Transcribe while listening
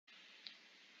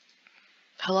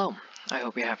Hello, I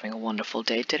hope you're having a wonderful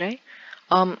day today.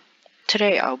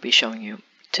 Today I'll be showing you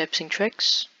tips and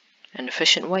tricks and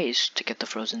efficient ways to get the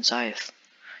frozen scythe.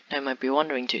 Now you might be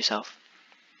wondering to yourself,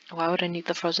 why would I need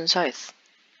the frozen scythe?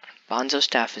 Bonzo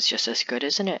staff is just as good,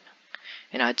 isn't it?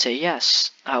 And I'd say yes.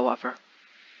 However,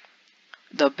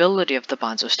 the ability of the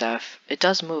Bonzo staff, it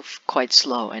does move quite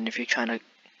slow, and if you're trying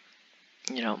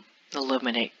to,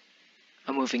 eliminate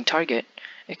a moving target,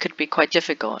 it could be quite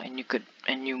difficult,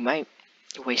 and you might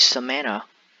waste some mana,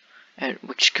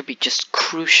 which could be just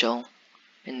crucial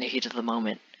in the heat of the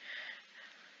moment.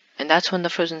 And that's when the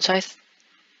frozen scythe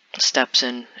steps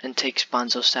in and takes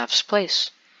Bonzo staff's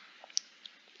place.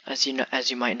 As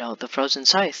you might know, the frozen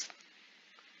scythe,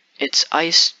 its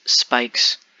ice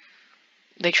spikes,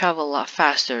 they travel a lot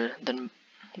faster than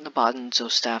the Bonzo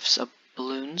staff's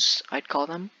balloons, I'd call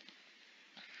them,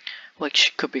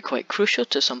 which could be quite crucial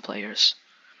to some players.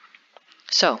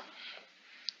 So,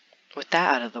 with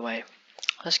that out of the way,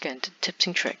 let's get into tips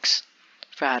and tricks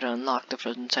for how to unlock the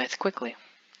frozen scythe quickly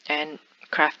and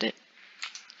craft it.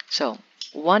 So,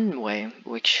 one way,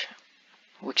 which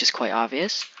is quite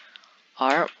obvious,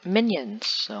 are minions.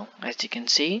 So, as you can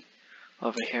see,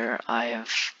 over here I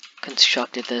have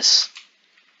constructed this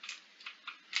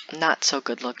not so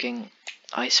good looking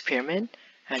ice pyramid,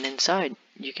 and inside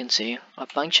you can see a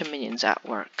bunch of minions at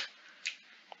work.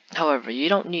 However, you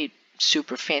don't need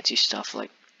super fancy stuff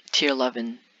like tier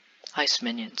 11 ice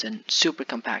minions and super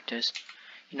compactors.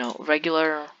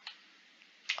 Regular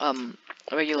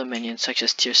minions such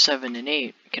as tier 7 and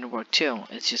 8 can work too.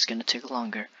 It's just gonna take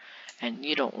longer, and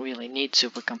you don't really need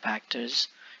super compactors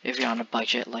if you're on a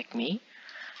budget like me.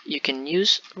 You can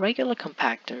use regular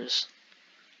compactors.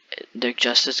 They're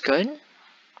just as good,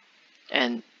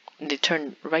 and they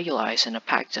turn regular ice into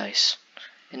packed ice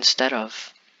instead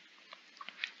of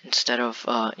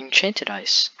enchanted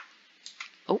ice.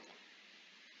 Oh,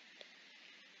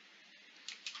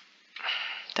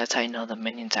 that's how you know the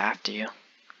minions are after you.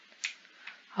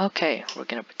 Okay, we're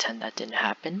gonna pretend that didn't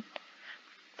happen.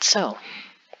 So,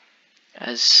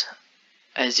 as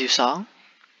you saw,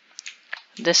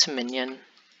 this minion,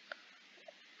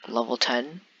 level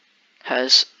 10,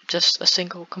 has just a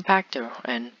single compactor,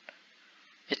 and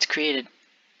it's created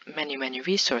many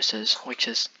resources, which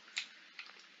has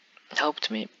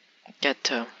helped me get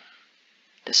to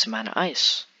this amount of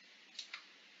ice.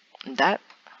 And that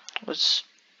was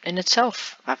in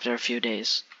itself after a few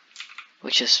days,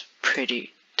 which is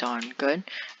pretty darn good.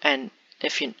 And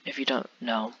if you don't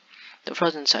know, the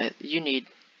frozen scythe, you need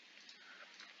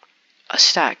a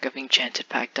stack of enchanted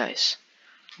packed ice.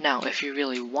 Now, if you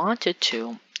really wanted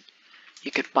to,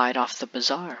 you could buy it off the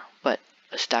bazaar, but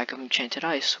a stack of enchanted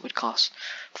ice would cost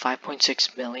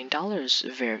 $5.6 million,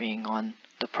 varying on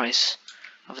the price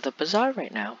of the bazaar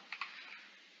right now.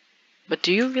 But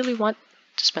do you really want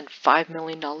to spend $5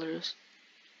 million?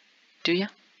 Do you?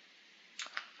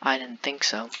 I didn't think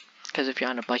so, because if you're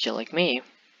on a budget like me,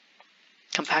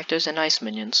 compactors and ice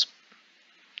minions,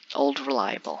 old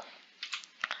reliable.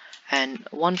 And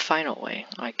one final way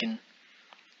I can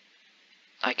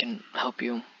help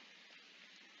you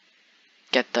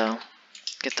get the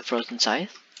frozen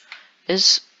scythe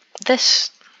is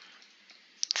this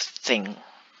thing.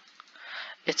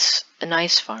 It's an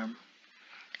ice farm.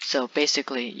 So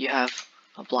basically you have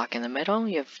a block in the middle,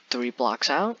 you have 3 blocks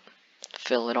out,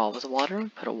 fill it all with water,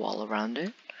 put a wall around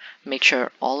it, make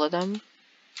sure all of them,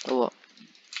 well,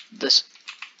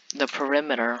 the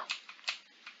perimeter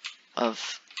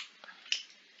of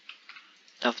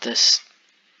this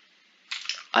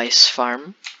ice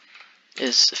farm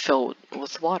is filled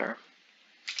with water.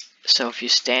 So if you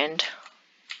stand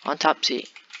on top, see,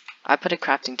 I put a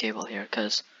crafting table here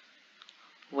because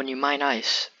when you mine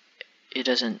ice, it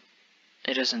doesn't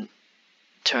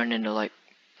turn into like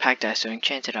packed ice or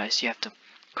enchanted ice. You have to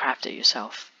craft it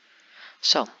yourself.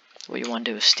 So what you want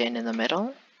to do is stand in the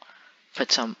middle,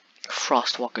 put some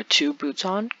Frostwalker 2 boots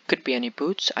on. Could be any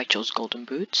boots. I chose golden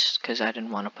boots because I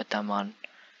didn't want to put them on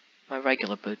my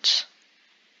regular boots.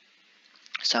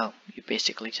 So you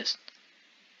basically just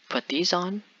put these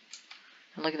on,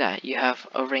 and look at that, you have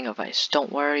a ring of ice.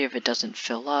 Don't worry if it doesn't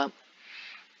fill up.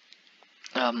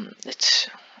 It's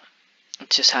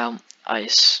just how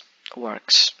ice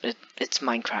works. It's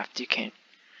Minecraft.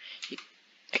 You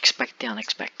expect the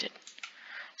unexpected.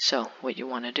 So what you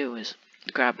want to do is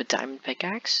grab a diamond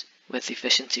pickaxe with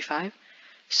efficiency 5,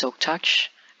 soak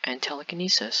touch, and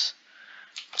telekinesis.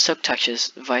 Soak touch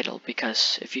is vital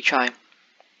because if you try,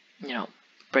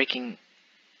 breaking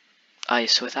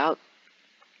ice without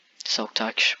soak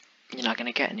touch, you're not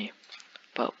gonna get any.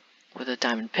 But with a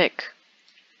diamond pick,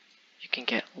 you can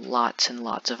get lots and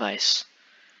lots of ice.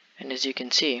 And as you can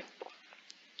see,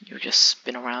 you just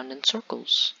spin around in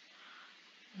circles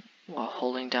while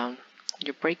holding down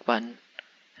your brake button.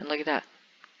 And look at that,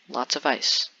 lots of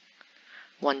ice.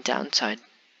 One downside,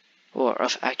 or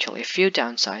actually a few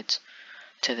downsides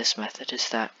to this method is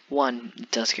that one,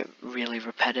 it does get really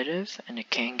repetitive and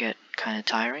it can get kind of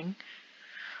tiring,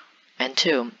 and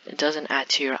two, it doesn't add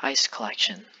to your ice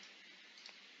collection.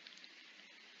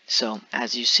 So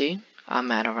as you see,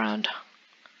 I'm at around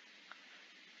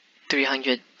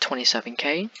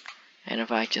 327k, and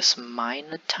if I just mine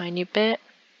a tiny bit,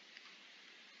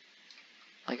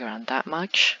 like around that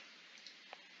much,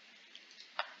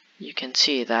 you can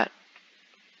see that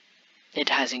it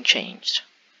hasn't changed.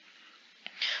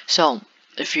 So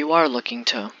if you are looking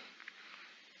to,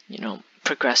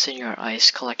 progress in your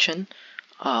ice collection,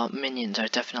 minions are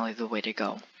definitely the way to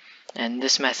go. And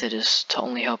this method is to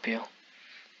only help you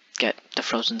get the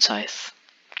Frozen Scythe.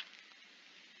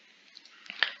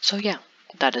 So yeah,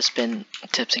 that has been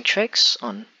tips and tricks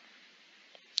on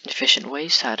efficient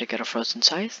ways how to get a Frozen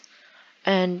Scythe.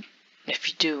 And if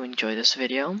you do enjoy this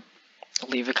video,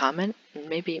 leave a comment and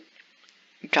maybe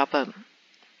drop a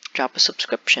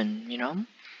subscription,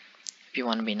 if you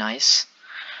want to be nice.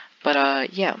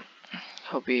 But yeah,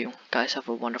 hope you guys have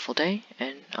a wonderful day,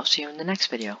 and I'll see you in the next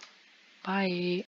video. Bye!